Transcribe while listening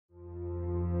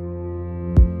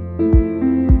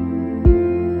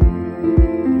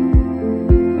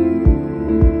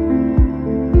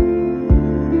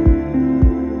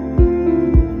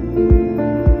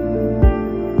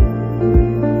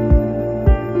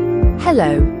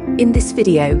Hello, in this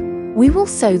video, we will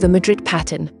sew the Madrid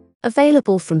pattern,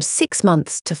 available from 6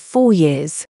 months to 4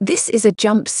 years. This is a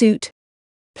jumpsuit,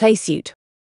 playsuit,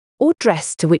 or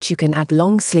dress to which you can add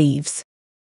long sleeves.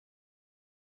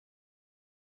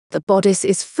 The bodice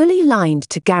is fully lined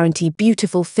to guarantee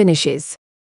beautiful finishes.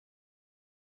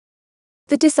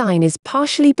 The design is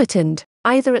partially buttoned,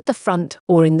 either at the front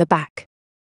or in the back.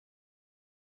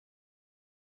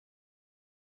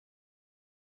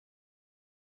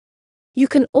 You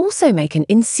can also make an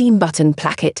inseam button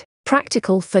placket,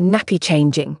 practical for nappy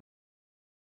changing.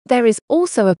 There is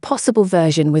also a possible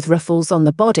version with ruffles on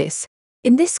the bodice.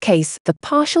 In this case, the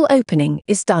partial opening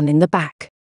is done in the back.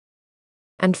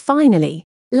 And finally,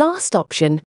 last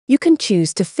option, you can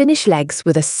choose to finish legs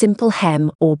with a simple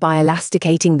hem or by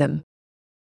elasticating them.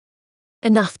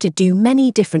 Enough to do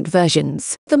many different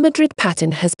versions. The Madrid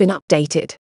pattern has been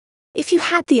updated. If you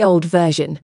had the old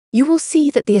version, you will see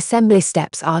that the assembly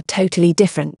steps are totally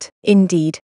different.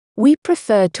 Indeed, we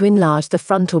preferred to enlarge the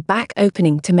front or back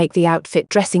opening to make the outfit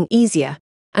dressing easier,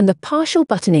 and the partial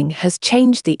buttoning has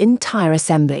changed the entire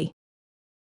assembly.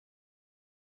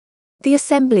 The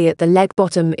assembly at the leg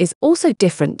bottom is also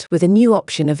different, with a new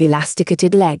option of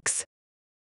elasticated legs.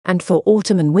 And for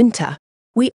autumn and winter,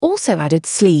 we also added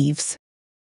sleeves.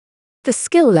 The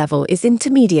skill level is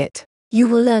intermediate. You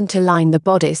will learn to line the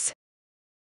bodice,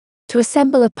 to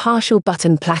assemble a partial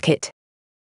button placket,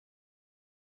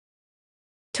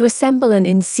 to assemble an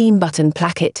inseam button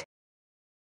placket,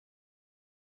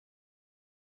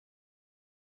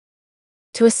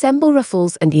 to assemble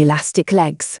ruffles and elastic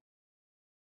legs.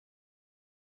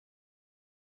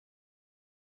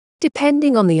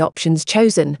 Depending on the options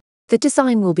chosen, the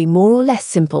design will be more or less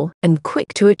simple and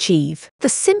quick to achieve. The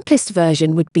simplest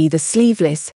version would be the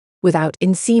sleeveless, without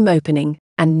inseam opening,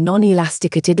 and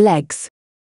non-elasticated legs.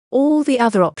 All the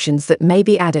other options that may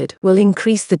be added will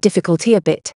increase the difficulty a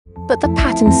bit, but the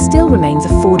pattern still remains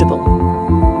affordable.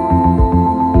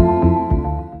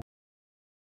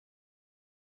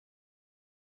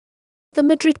 The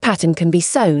Madrid pattern can be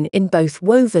sewn in both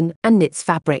woven and knits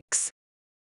fabrics.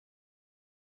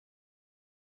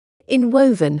 In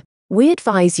woven, we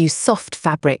advise you soft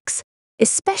fabrics,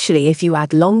 especially if you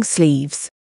add long sleeves.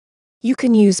 You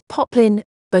can use poplin,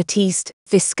 BODICE,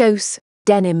 viscose,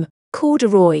 denim,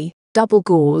 corduroy, double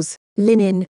gauze,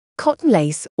 linen, cotton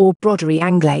lace or broderie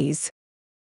anglaise.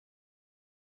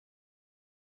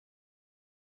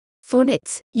 For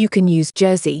knits, you can use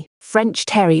jersey, French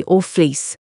terry or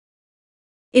fleece.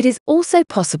 It is also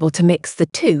possible to mix the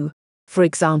two, for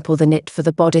example the knit for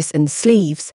the bodice and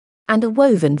sleeves, and a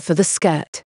woven for the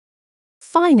skirt.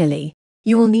 Finally,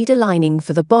 you will need a lining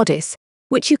for the bodice,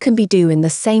 which you can do in the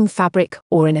same fabric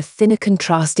or in a thinner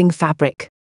contrasting fabric.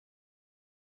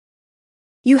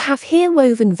 You have here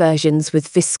woven versions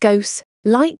with viscose,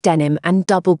 light denim and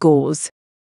double gauze.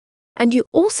 And you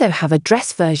also have a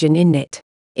dress version in knit.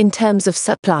 In terms of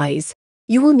supplies,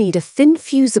 you will need a thin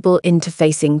fusible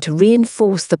interfacing to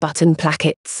reinforce the button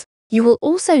plackets. You will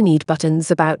also need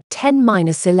buttons about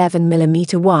 10–11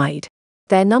 mm wide.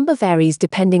 Their number varies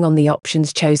depending on the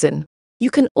options chosen.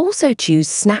 You can also choose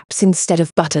snaps instead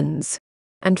of buttons.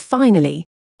 And finally,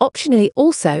 optionally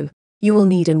also, you will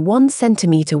need a 1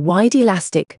 cm wide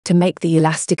elastic to make the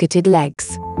elasticated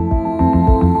legs.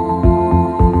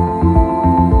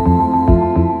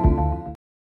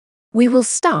 We will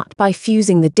start by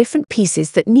fusing the different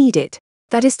pieces that need it,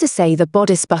 that is to say the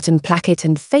bodice button placket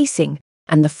and facing,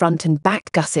 and the front and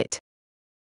back gusset.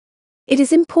 It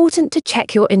is important to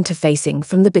check your interfacing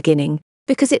from the beginning,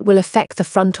 because it will affect the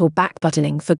front or back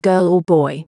buttoning for girl or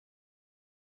boy.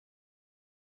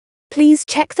 Please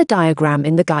check the diagram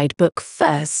in the guidebook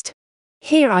first.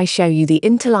 Here I show you the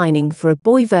interlining for a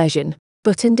boy version,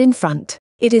 buttoned in front.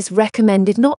 It is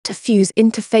recommended not to fuse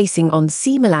interfacing on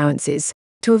seam allowances,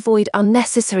 to avoid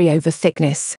unnecessary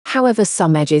over-thickness. However,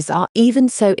 some edges are even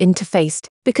so interfaced,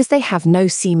 because they have no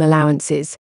seam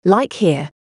allowances, like here,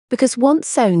 because once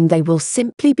sewn they will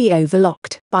simply be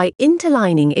overlocked. By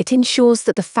interlining it ensures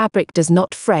that the fabric does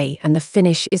not fray and the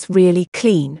finish is really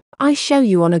clean. I show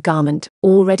you on a garment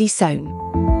already sewn.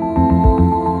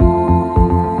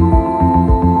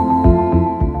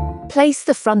 Place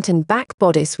the front and back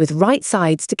bodice with right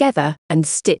sides together and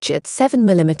stitch at 7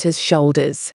 mm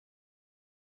shoulders.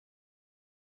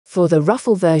 For the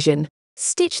ruffle version,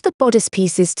 stitch the bodice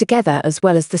pieces together as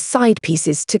well as the side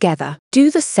pieces together. Do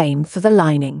the same for the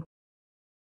lining.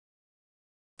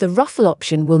 The ruffle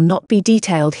option will not be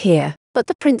detailed here, but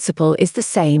the principle is the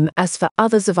same as for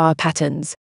others of our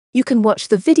patterns. You can watch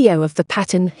the video of the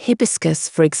pattern hibiscus,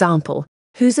 for example,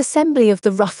 whose assembly of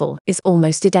the ruffle is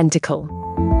almost identical.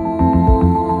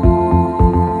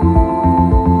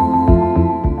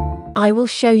 I will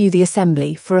show you the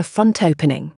assembly for a front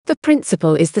opening. The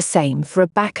principle is the same for a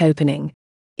back opening.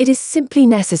 It is simply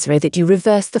necessary that you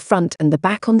reverse the front and the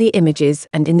back on the images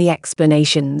and in the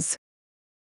explanations.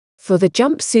 For the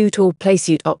jumpsuit or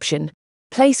playsuit option,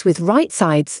 place with right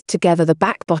sides together the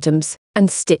back bottoms and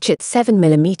stitch at 7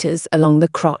 mm along the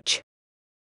crotch.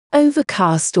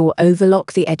 Overcast or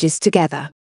overlock the edges together.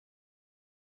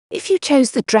 If you chose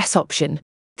the dress option,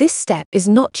 this step is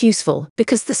not useful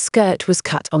because the skirt was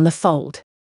cut on the fold.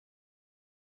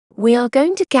 We are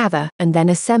going to gather and then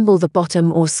assemble the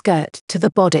bottom or skirt to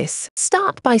the bodice.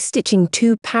 Start by stitching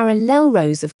 2 parallel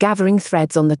rows of gathering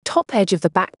threads on the top edge of the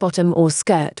back bottom or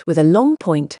skirt with a long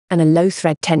point and a low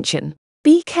thread tension.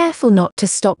 Be careful not to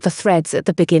stop the threads at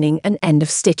the beginning and end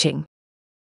of stitching.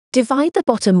 Divide the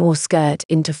bottom or skirt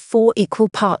into 4 equal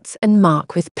parts and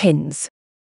mark with pins.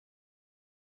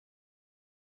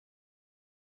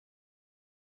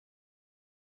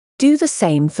 Do the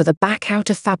same for the back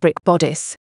outer fabric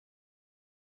bodice.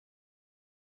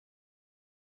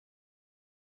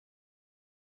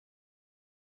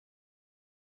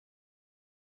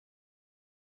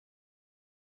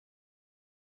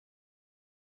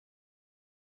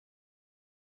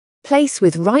 Place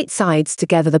with right sides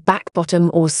together the back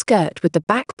bottom or skirt with the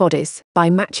back bodice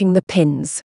by matching the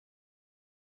pins.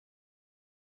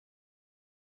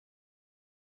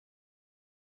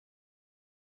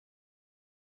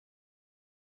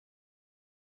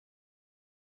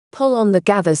 Pull on the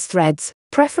gathers threads,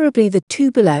 preferably the 2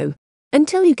 below,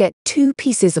 until you get 2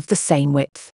 pieces of the same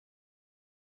width.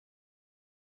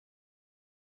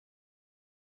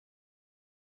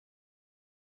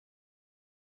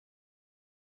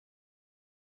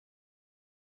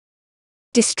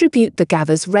 Distribute the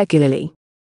gathers regularly.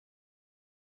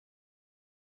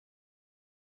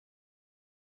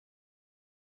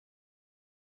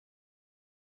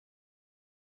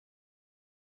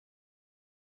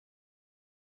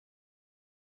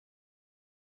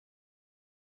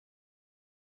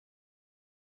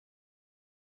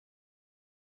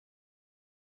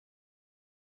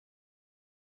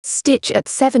 Stitch at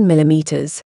 7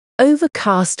 mm,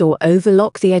 overcast or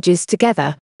overlock the edges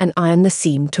together and iron the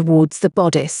seam towards the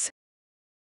bodice.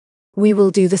 We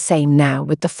will do the same now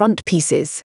with the front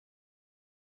pieces.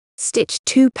 Stitch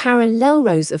 2 parallel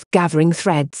rows of gathering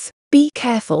threads. Be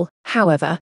careful,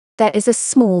 however, there is a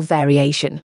small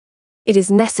variation. It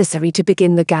is necessary to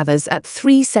begin the gathers at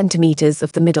 3 cm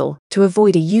of the middle to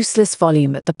avoid a useless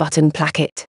volume at the button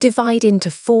placket. Divide into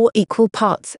 4 equal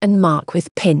parts and mark with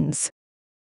pins.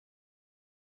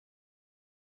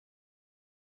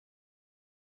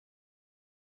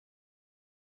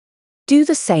 Do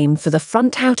the same for the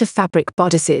front outer fabric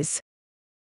bodices.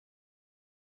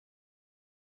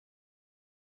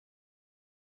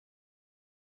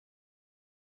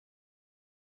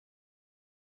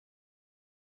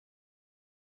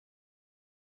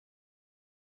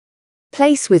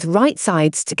 Place with right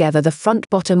sides together the front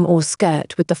bottom or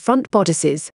skirt with the front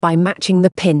bodices by matching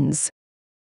the pins.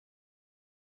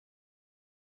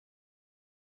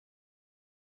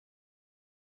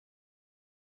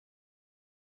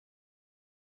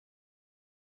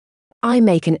 I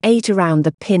make an 8 around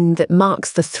the pin that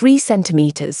marks the 3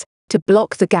 cm to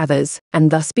block the gathers and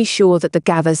thus be sure that the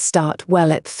gathers start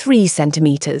well at 3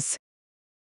 cm.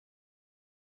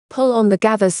 Pull on the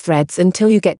gathers threads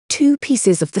until you get 2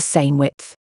 pieces of the same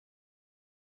width.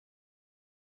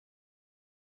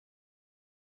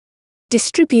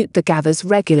 Distribute the gathers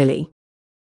regularly.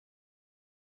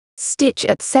 Stitch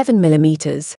at 7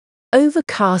 mm,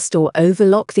 overcast or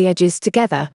overlock the edges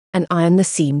together and iron the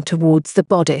seam towards the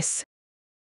bodice.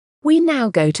 We now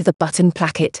go to the button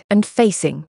placket and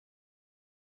facing.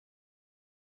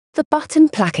 The button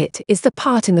placket is the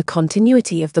part in the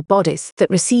continuity of the bodice that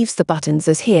receives the buttons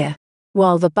as here,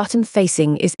 while the button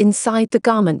facing is inside the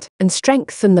garment and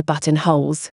strengthen the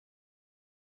buttonholes.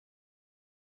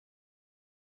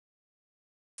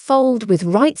 Fold with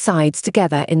right sides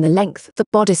together in the length of the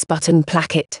bodice button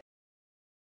placket.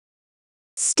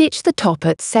 Stitch the top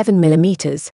at 7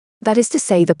 mm, that is to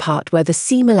say the part where the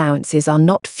seam allowances are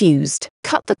not fused.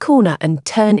 Cut the corner and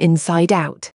turn inside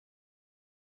out.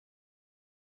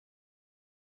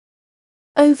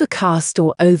 Overcast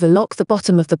or overlock the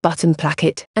bottom of the button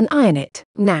placket and iron it.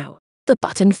 Now, the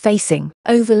button facing.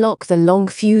 Overlock the long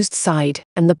fused side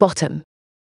and the bottom.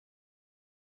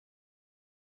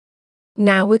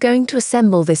 Now we're going to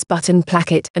assemble this button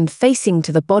placket and facing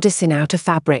to the bodice in outer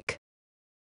fabric.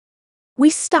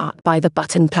 We start by the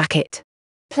button placket.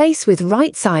 Place with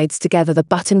right sides together the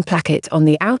button placket on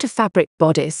the outer fabric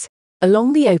bodice,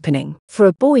 along the opening. For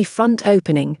a boy front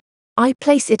opening, I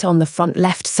place it on the front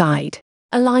left side.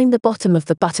 Align the bottom of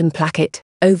the button placket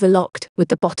overlocked with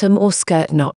the bottom or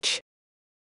skirt notch.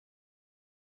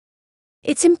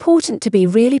 It's important to be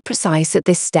really precise at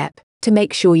this step to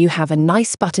make sure you have a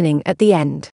nice buttoning at the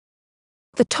end.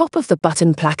 The top of the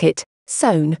button placket,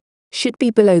 sewn, should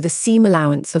be below the seam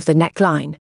allowance of the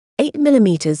neckline, 8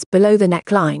 mm below the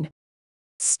neckline.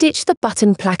 Stitch the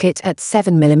button placket at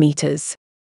 7 mm.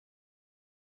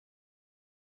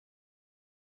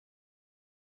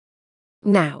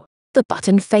 Now, the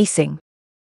button facing.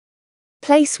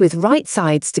 Place with right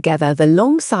sides together the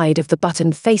long side of the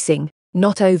button facing,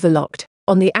 not overlocked,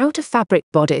 on the outer fabric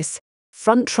bodice,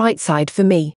 front right side for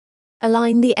me.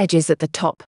 Align the edges at the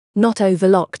top, not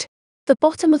overlocked. The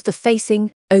bottom of the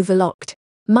facing, overlocked,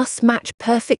 must match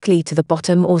perfectly to the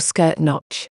bottom or skirt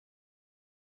notch.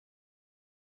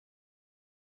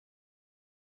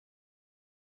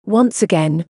 Once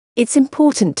again, it's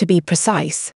important to be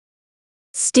precise.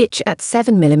 Stitch at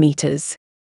 7 mm.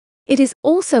 It is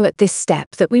also at this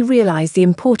step that we realize the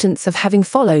importance of having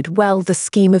followed well the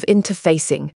scheme of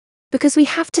interfacing, because we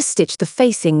have to stitch the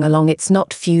facing along its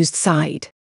not fused side.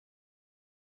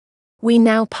 We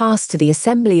now pass to the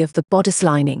assembly of the bodice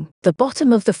lining. The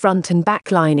bottom of the front and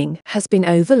back lining has been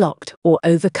overlocked or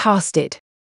overcasted.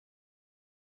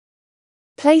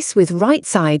 Place with right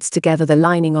sides together the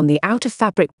lining on the outer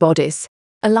fabric bodice,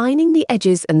 aligning the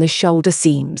edges and the shoulder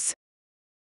seams.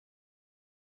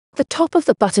 The top of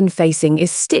the button facing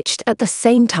is stitched at the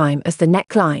same time as the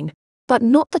neckline, but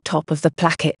not the top of the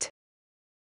placket.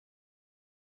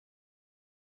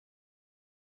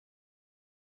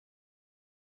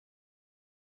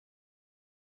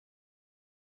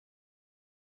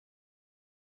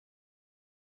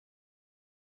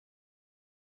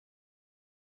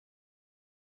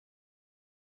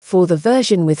 For the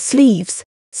version with sleeves,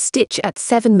 stitch at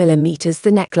 7 mm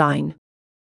the neckline.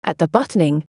 At the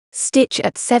buttoning, stitch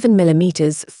at 7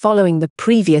 mm following the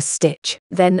previous stitch,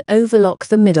 then overlock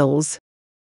the middles.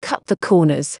 Cut the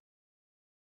corners.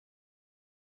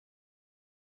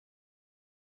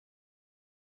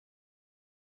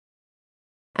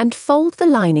 And fold the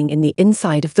lining in the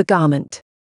inside of the garment.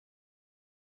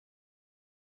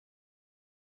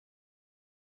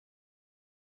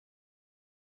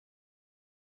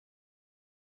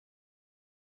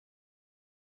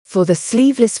 For the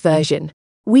sleeveless version,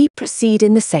 we proceed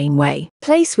in the same way.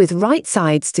 Place with right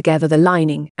sides together the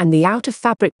lining and the outer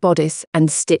fabric bodice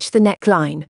and stitch the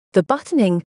neckline, the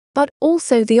buttoning, but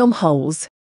also the armholes.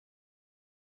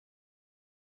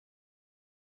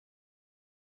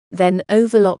 Then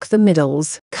overlock the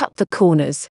middles, cut the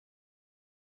corners,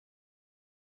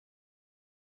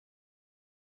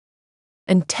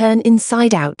 and turn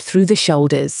inside out through the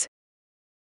shoulders.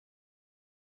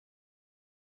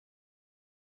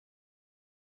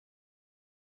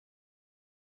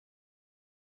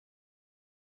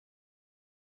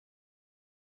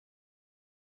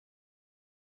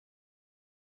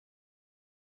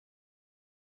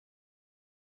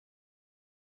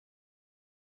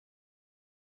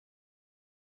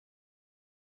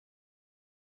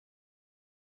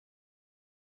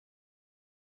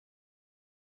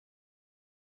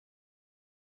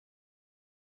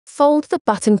 Fold the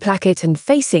button placket and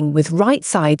facing with right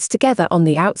sides together on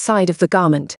the outside of the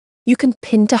garment. You can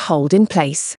pin to hold in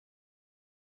place.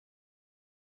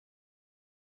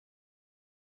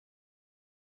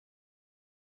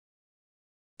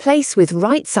 Place with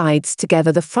right sides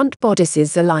together the front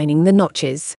bodices aligning the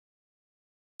notches.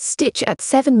 Stitch at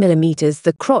 7 mm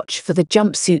the crotch for the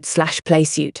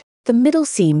jumpsuit/playsuit, the middle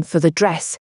seam for the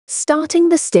dress, starting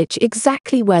the stitch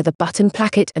exactly where the button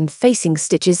placket and facing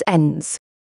stitches ends.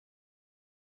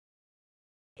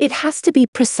 It has to be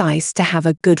precise to have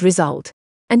a good result,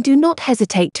 and do not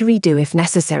hesitate to redo if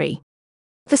necessary.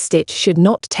 The stitch should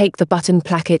not take the button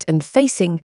placket and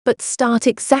facing, but start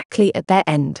exactly at their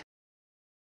end.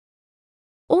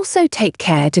 Also take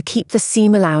care to keep the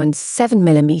seam allowance 7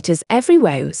 mm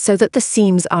everywhere so that the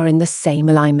seams are in the same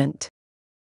alignment.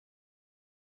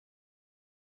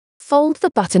 Fold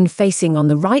the button facing on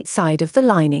the right side of the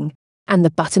lining, and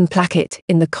the button placket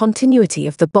in the continuity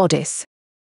of the bodice.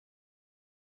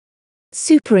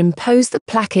 Superimpose the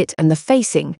placket and the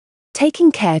facing,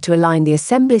 taking care to align the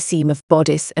assembly seam of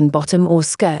bodice and bottom or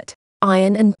skirt,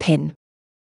 iron and pin.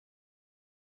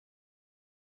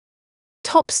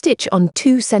 Top stitch on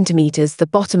 2 cm the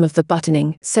bottom of the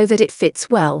buttoning so that it fits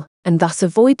well, and thus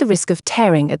avoid the risk of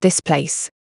tearing at this place.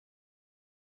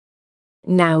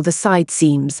 Now the side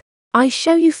seams. I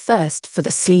show you first for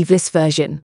the sleeveless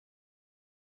version.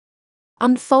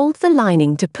 Unfold the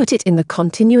lining to put it in the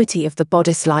continuity of the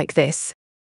bodice like this.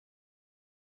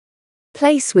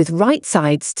 Place with right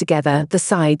sides together the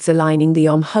sides aligning the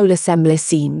armhole assembly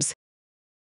seams.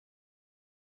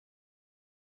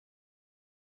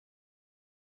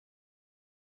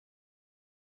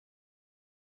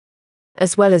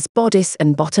 as well as bodice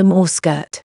and bottom or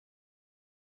skirt.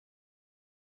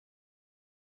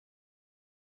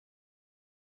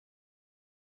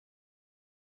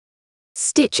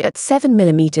 Stitch at 7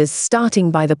 mm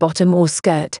starting by the bottom or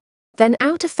skirt, then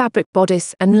outer fabric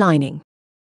bodice and lining.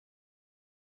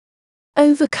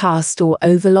 Overcast or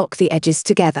overlock the edges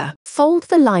together. Fold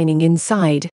the lining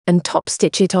inside and top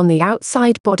stitch it on the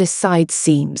outside bodice side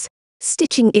seams,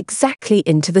 stitching exactly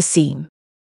into the seam.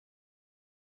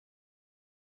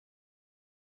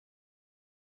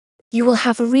 You will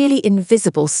have a really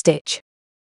invisible stitch.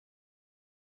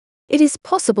 It is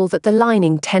possible that the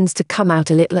lining tends to come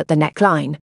out a little at the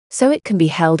neckline, so it can be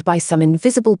held by some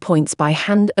invisible points by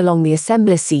hand along the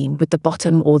assembler seam with the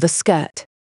bottom or the skirt.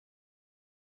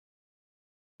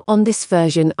 On this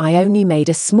version, I only made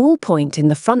a small point in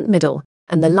the front middle,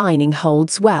 and the lining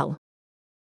holds well.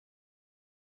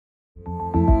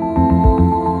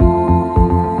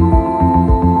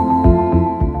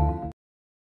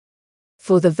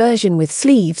 For the version with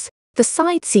sleeves, the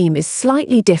side seam is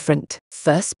slightly different.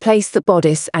 First, place the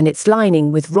bodice and its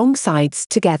lining with wrong sides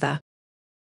together.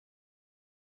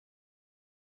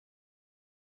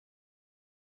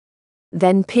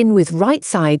 Then pin with right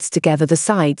sides together the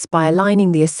sides by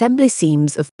aligning the assembly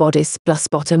seams of bodice plus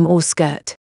bottom or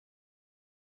skirt.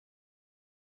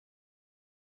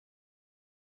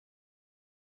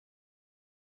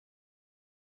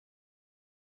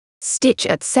 Stitch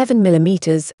at 7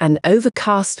 mm and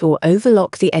overcast or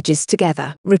overlock the edges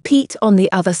together. Repeat on the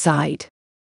other side.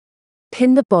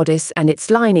 Pin the bodice and its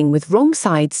lining with wrong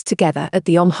sides together at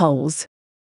the armholes.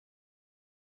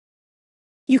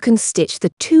 You can stitch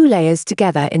the two layers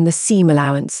together in the seam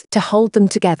allowance to hold them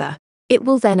together. It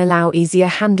will then allow easier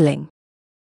handling.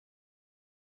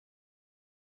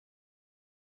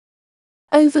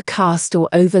 Overcast or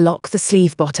overlock the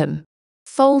sleeve bottom.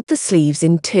 Fold the sleeves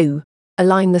in two.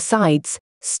 Align the sides,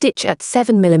 stitch at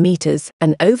 7 mm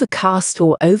and overcast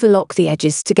or overlock the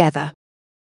edges together.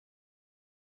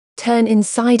 Turn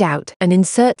inside out and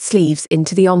insert sleeves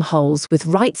into the armholes with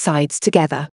right sides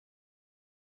together.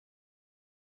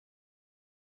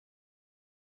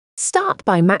 Start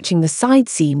by matching the side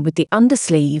seam with the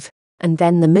undersleeve and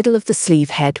then the middle of the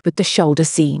sleeve head with the shoulder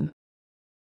seam.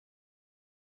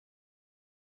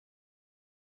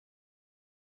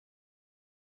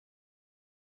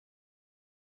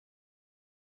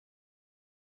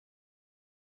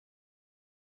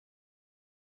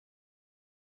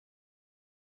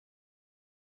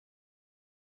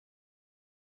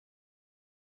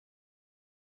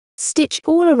 Stitch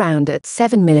all around at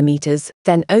 7 mm,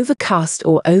 then overcast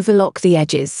or overlock the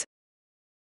edges.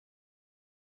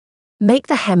 Make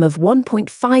the hem of 1.5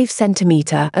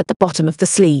 cm at the bottom of the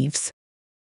sleeves.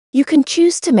 You can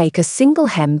choose to make a single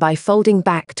hem by folding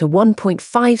back to 1.5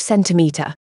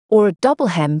 cm, or a double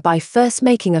hem by first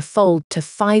making a fold to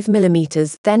 5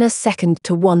 mm, then a second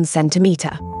to 1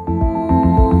 cm.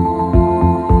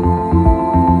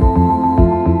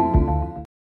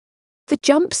 The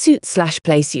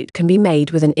jumpsuit/playsuit can be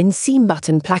made with an inseam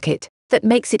button placket that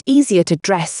makes it easier to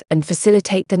dress and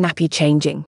facilitate the nappy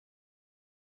changing.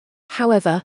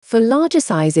 However, for larger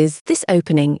sizes, this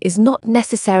opening is not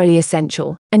necessarily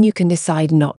essential, and you can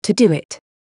decide not to do it.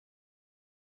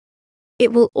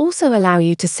 It will also allow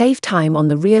you to save time on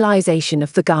the realization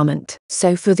of the garment,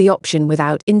 so for the option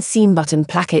without inseam button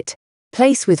placket,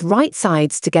 place with right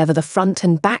sides together the front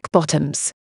and back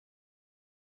bottoms.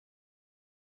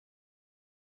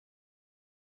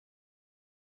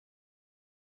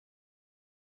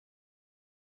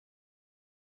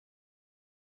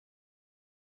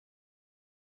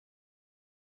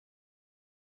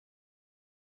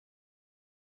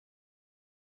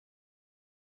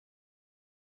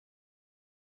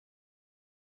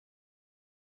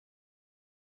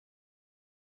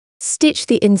 Stitch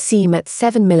the inseam at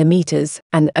 7 mm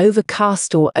and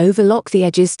overcast or overlock the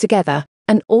edges together,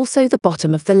 and also the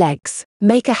bottom of the legs.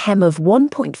 Make a hem of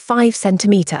 1.5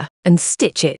 cm and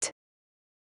stitch it.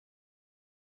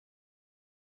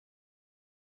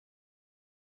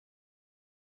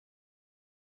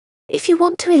 If you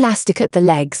want to elastic at the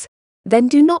legs, then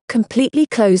do not completely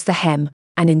close the hem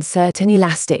and insert an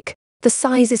elastic. The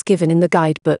size is given in the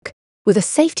guidebook, with a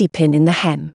safety pin in the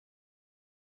hem.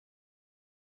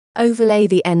 Overlay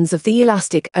the ends of the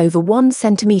elastic over 1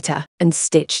 cm and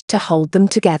stitch to hold them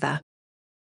together.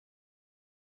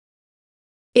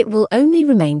 It will only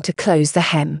remain to close the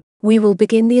hem. We will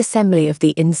begin the assembly of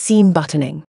the inseam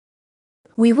buttoning.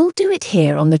 We will do it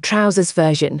here on the trousers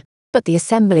version, but the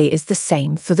assembly is the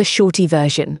same for the shorty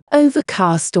version.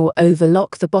 Overcast or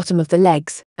overlock the bottom of the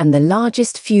legs and the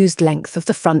largest fused length of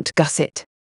the front gusset.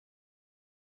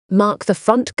 Mark the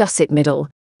front gusset middle,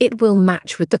 It will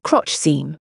match with the crotch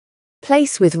seam.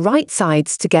 Place with right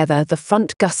sides together the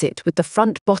front gusset with the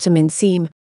front bottom inseam,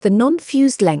 the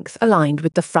non-fused length aligned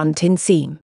with the front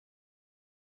inseam.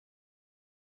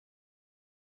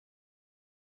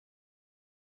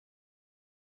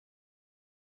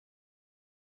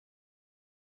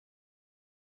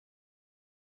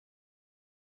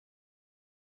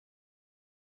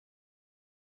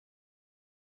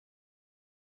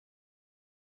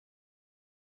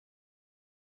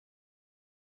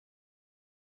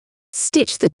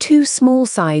 Stitch the two small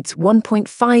sides 1.5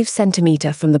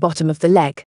 cm from the bottom of the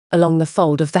leg, along the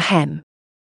fold of the hem.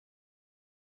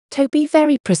 To be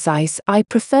very precise, I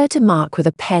prefer to mark with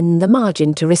a pen the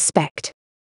margin to respect.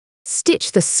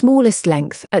 Stitch the smallest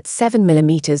length at 7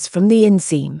 mm from the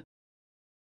inseam.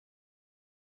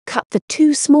 Cut the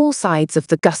two small sides of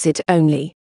the gusset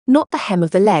only, not the hem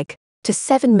of the leg, to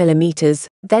 7 mm,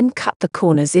 then cut the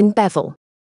corners in bevel.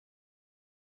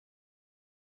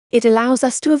 It allows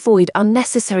us to avoid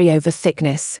unnecessary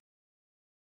over-thickness.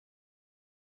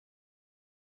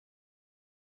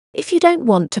 If you don't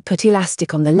want to put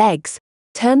elastic on the legs,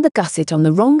 turn the gusset on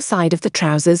the wrong side of the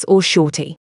trousers or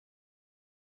shorty.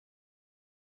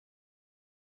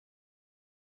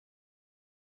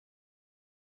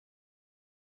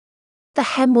 The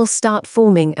hem will start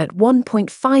forming at 1.5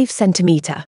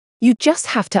 cm. You just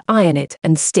have to iron it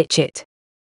and stitch it.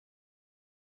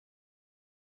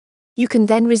 You can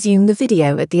then resume the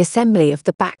video at the assembly of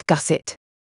the back gusset.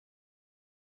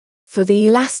 For the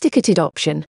elasticated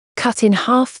option, cut in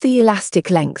half the elastic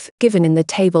length given in the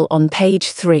table on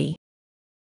page 3.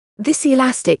 This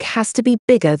elastic has to be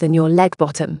bigger than your leg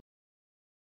bottom.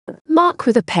 Mark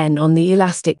with a pen on the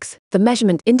elastics the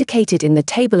measurement indicated in the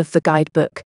table of the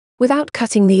guidebook, without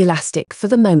cutting the elastic for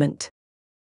the moment.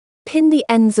 Pin the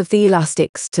ends of the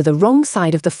elastics to the wrong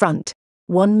side of the front,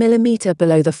 1 mm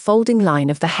below the folding line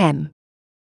of the hem.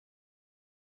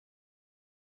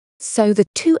 Sew the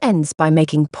two ends by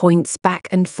making points back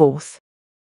and forth.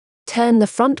 Turn the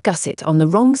front gusset on the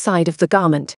wrong side of the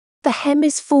garment. The hem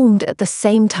is formed at the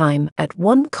same time at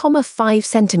 1.5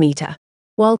 cm,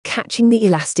 while catching the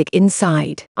elastic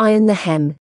inside. Iron the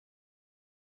hem.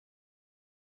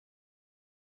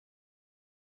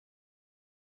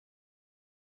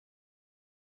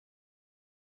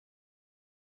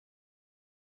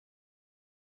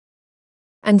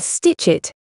 And stitch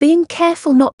it, being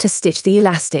careful not to stitch the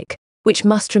elastic, which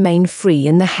must remain free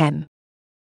in the hem.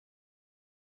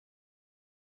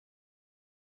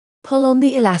 Pull on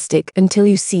the elastic until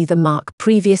you see the mark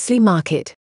previously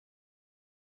marked.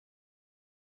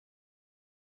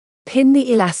 Pin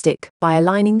the elastic by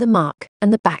aligning the mark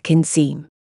and the back inseam.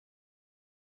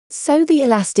 Sew the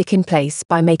elastic in place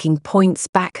by making points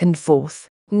back and forth.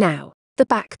 Now, the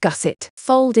back gusset.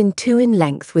 Fold in 2 in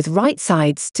length with right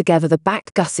sides together the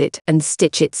back gusset and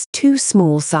stitch its two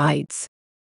small sides.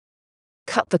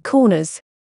 Cut the corners.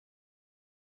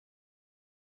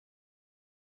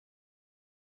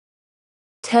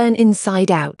 Turn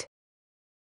inside out.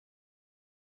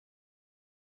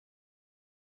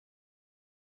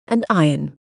 And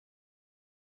iron.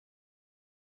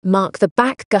 Mark the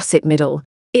back gusset middle.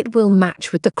 It will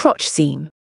match with the crotch seam.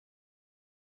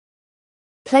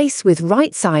 Place with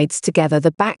right sides together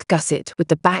the back gusset with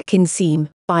the back inseam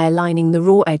by aligning the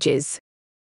raw edges.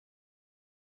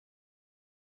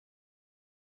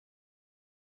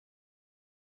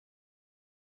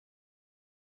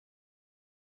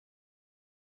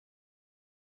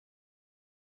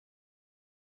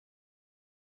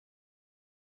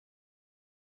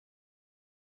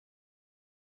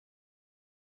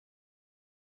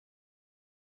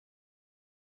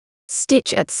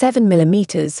 Stitch at 7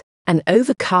 mm and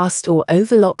overcast or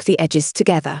overlock the edges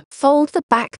together. Fold the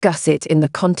back gusset in the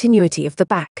continuity of the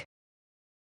back.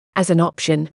 As an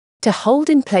option, to hold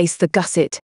in place the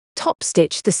gusset, top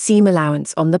stitch the seam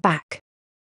allowance on the back.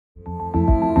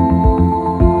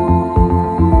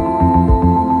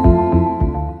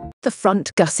 The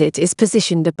front gusset is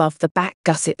positioned above the back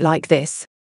gusset like this.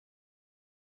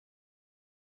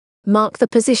 Mark the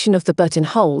position of the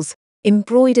buttonholes,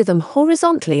 embroider them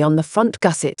horizontally on the front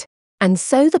gusset, and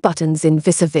sew the buttons in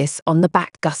vis-a-vis on the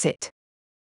back gusset.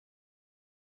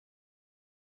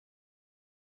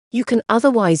 You can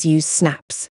otherwise use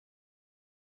snaps.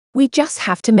 We just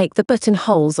have to make the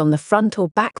buttonholes on the front or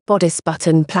back bodice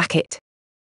button placket.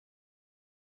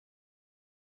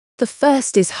 The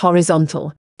first is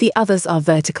horizontal, the others are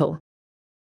vertical.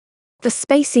 The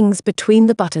spacings between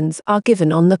the buttons are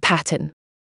given on the pattern.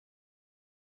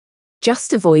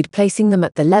 Just avoid placing them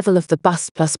at the level of the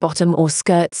bust plus bottom or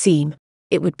skirt seam.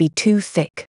 It would be too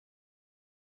thick.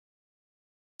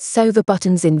 Sew the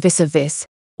buttons in vis-a-vis,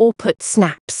 or put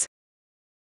snaps.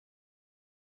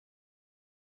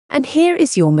 And here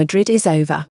is your Madrid is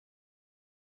over.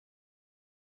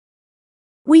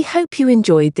 We hope you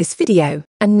enjoyed this video,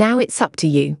 and now it's up to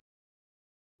you.